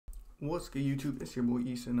What's good, YouTube? It's your boy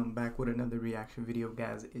Issa, and I'm back with another reaction video,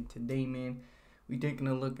 guys. And today, man, we taking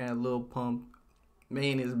a look at Lil Pump.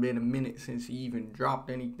 Man, it's been a minute since he even dropped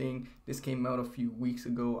anything. This came out a few weeks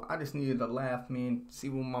ago. I just needed to laugh, man, see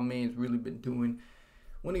what my man's really been doing.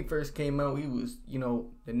 When he first came out, he was,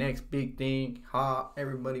 the next big thing, hot.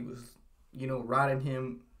 Everybody was, riding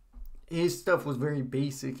him. His stuff was very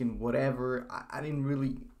basic and whatever. I didn't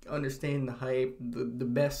really understand the hype. The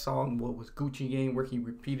best song was Gucci Gang, where he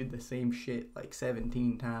repeated the same shit like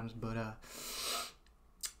 17 times. But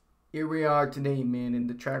here we are today, man, and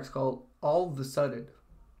the track's called All of a Sudden.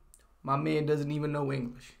 My man doesn't even know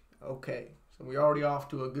English. Okay, so we're already off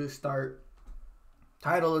to a good start.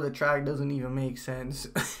 Title of the track doesn't even make sense.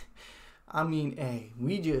 I mean, hey,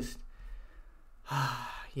 we just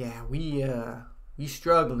we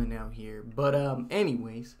struggling out here. But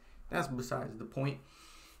anyways, that's besides the point.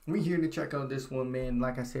 We here to check out this one, man.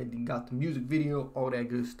 Like I said, you got the music video, all that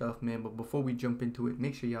good stuff, man. But before we jump into it,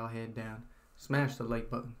 make sure y'all head down, smash the like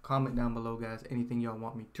button, comment down below, guys. Anything y'all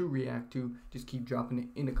want me to react to, just keep dropping it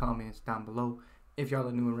in the comments down below. If y'all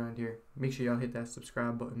are new around here, make sure y'all hit that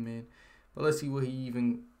subscribe button, man. But let's see what he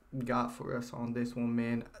even got for us on this one,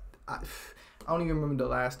 man. I don't even remember the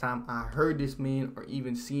last time I heard this man or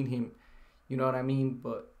even seen him. You know what I mean?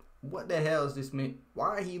 But what the hell is this man? Why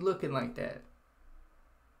are he looking like that?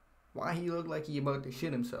 Why he look like he about to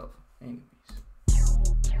shit himself? Anyways.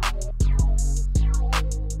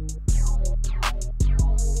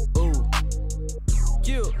 Ooh.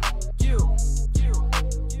 You.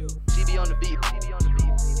 CB on the beat.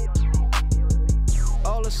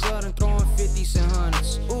 All of a sudden throwing 50s and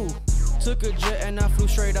hundreds. Ooh. Took a jet and I flew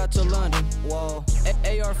straight out to London. Whoa.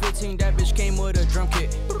 AR-15, that bitch came with a drum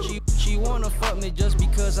kit. She wanna fuck me just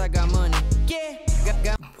because I got money. Yeah.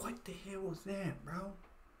 What the hell was that, bro?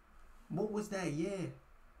 What was that? Yeah.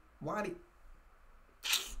 Why did...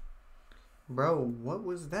 Bro, what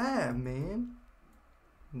was that, man?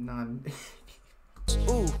 None.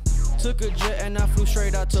 Ooh. Took a jet and I flew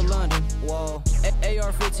straight out to London. Whoa.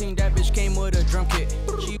 AR-15, that bitch came with a drum kit.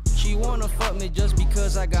 She wanna fuck me just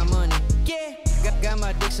because I got money. Yeah. Got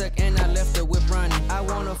my dick sucked and I left the whip running. I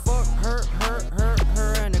wanna fuck her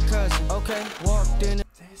and a cousin. Okay, walked in.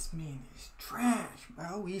 This man is trash,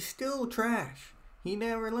 bro. He's still trash. He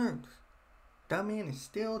never learns. That man is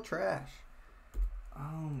still trash.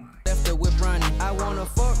 Oh my. Left the whip running. I wanna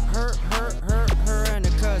fuck her and a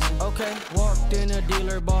cousin. Okay, walked in a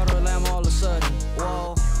dealer, bought a lamb all of a sudden.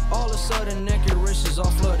 Whoa, all of a sudden naked wrist is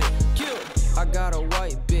all flooded. Kill. I got a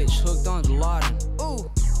white bitch hooked on gelatin. Ooh,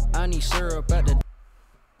 I need syrup at the.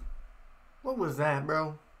 What was that,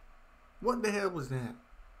 bro? What the hell was that?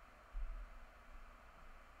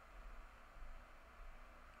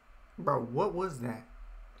 Bro, what was that?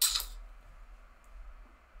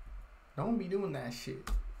 Don't be doing that shit.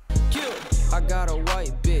 Kill. I got a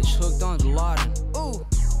white bitch hooked on gelatin. Ooh,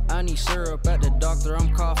 I need syrup at the doctor,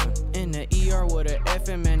 I'm coughing. In the ER with an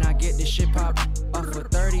FM and I get this shit poppin'. Off for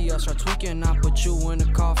 30, I'll start tweaking, I put you in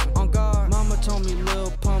the coffin. On God, mama told me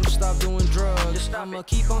Lil Pump stop doing drugs. I'ma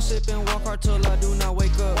keep on sipping, walk hard till I do not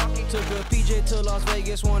wake up. Took a PJ to Las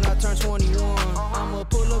Vegas when I turned 21. I'ma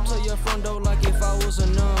pull up to your front door like if I was a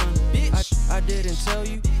nun. Bitch, I didn't tell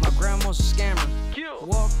you, my grandma's a scammer.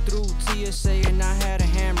 Walked through TSA and I had a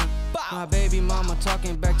hammer. My baby mama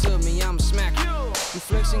talking back to me, I'm a smacker. You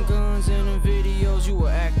flexing guns in the videos, you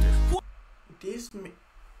an actor. This man,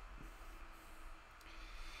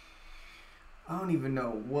 I don't even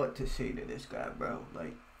know what to say to this guy, bro.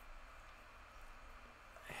 Like,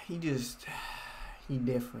 he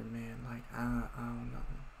different, man. Like, I don't know.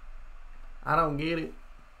 I don't get it.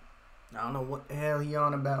 I don't know what the hell he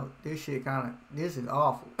on about. This is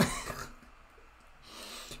awful.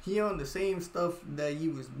 He on the same stuff that he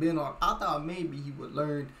was been on. I thought maybe he would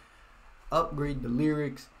learn, upgrade the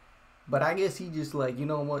lyrics, but I guess he just like, you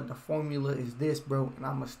know what, the formula is this, bro, and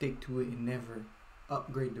I'm gonna stick to it and never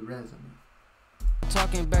upgrade the resume.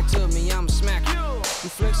 Talking back to me, I'm a smacker. You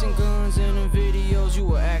flexing guns in the videos,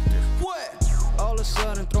 you an actor. What? All of a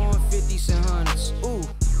sudden throwing 50s and hundreds. Ooh.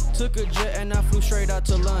 Took a jet and I flew straight out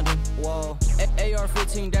to London. Whoa.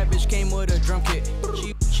 AR-15, that bitch came with a drum kit.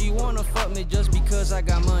 She wanna fuck me just because I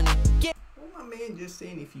got money. Yeah. Well, my man just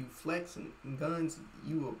saying if you flexing guns,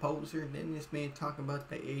 you a poser. Then this man talking about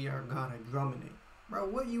the AR got a drum in it. Bro,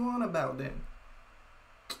 what you on about then?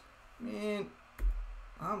 Man,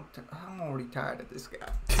 I'm already tired of this guy.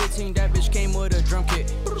 15, that bitch came with a drum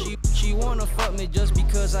kit. She wanna fuck me just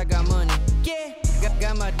because I got money. Yeah.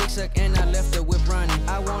 Got my dick sucked and I left the whip running.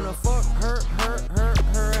 I wanna fuck her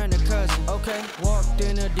and a cousin. Okay, walked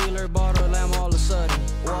in a dealer, bought a lamb all of a sudden.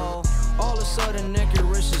 Whoa, all of a sudden naked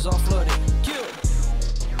wrist is all flooded. Kill.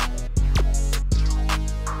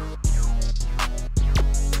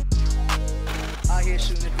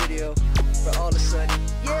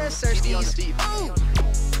 beast. Ooh.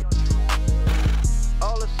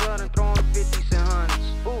 All of a sudden throwing 50s and hundreds.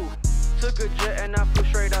 Ooh. Took a jet and I flew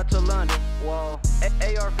straight out to London. Whoa.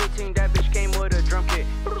 AR-15, that bitch came with a drum kit.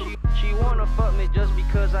 She wanna fuck me just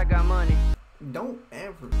because I got money. Don't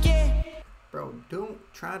ever, bro, don't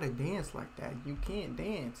try to dance like that. You can't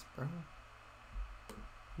dance, bro.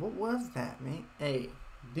 What was that, man? Hey,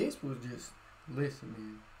 this was just, listen,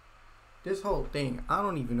 man. This whole thing, I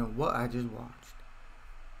don't even know what I just watched.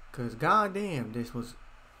 Cause goddamn, this was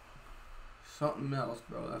something else,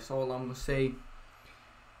 bro. That's all I'm gonna say.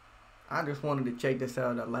 I just wanted to check this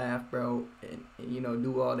out, to laugh, bro, and you know,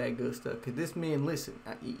 do all that good stuff. Cause this man, listen,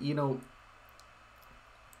 you know,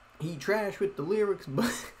 he trash with the lyrics,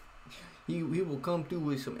 but he will come through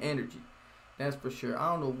with some energy. That's for sure.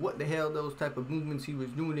 I don't know what the hell those type of movements he was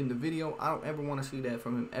doing in the video. I don't ever want to see that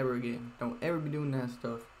from him ever again. Don't ever be doing that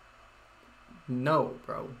stuff. No,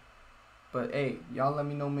 bro. But hey, y'all let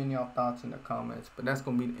me know, man, y'all thoughts in the comments. But that's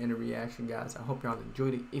gonna be the end of reaction, guys. I hope y'all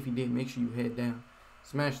enjoyed it. If you did, make sure you head down,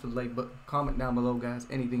 smash the like button, comment down below, guys,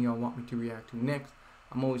 anything y'all want me to react to next.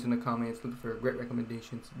 I'm always in the comments looking for great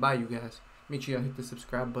recommendations. Bye, you guys. Make sure y'all hit the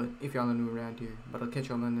subscribe button if y'all are new around here. But I'll catch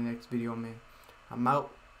y'all in the next video, man. I'm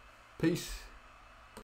out. Peace.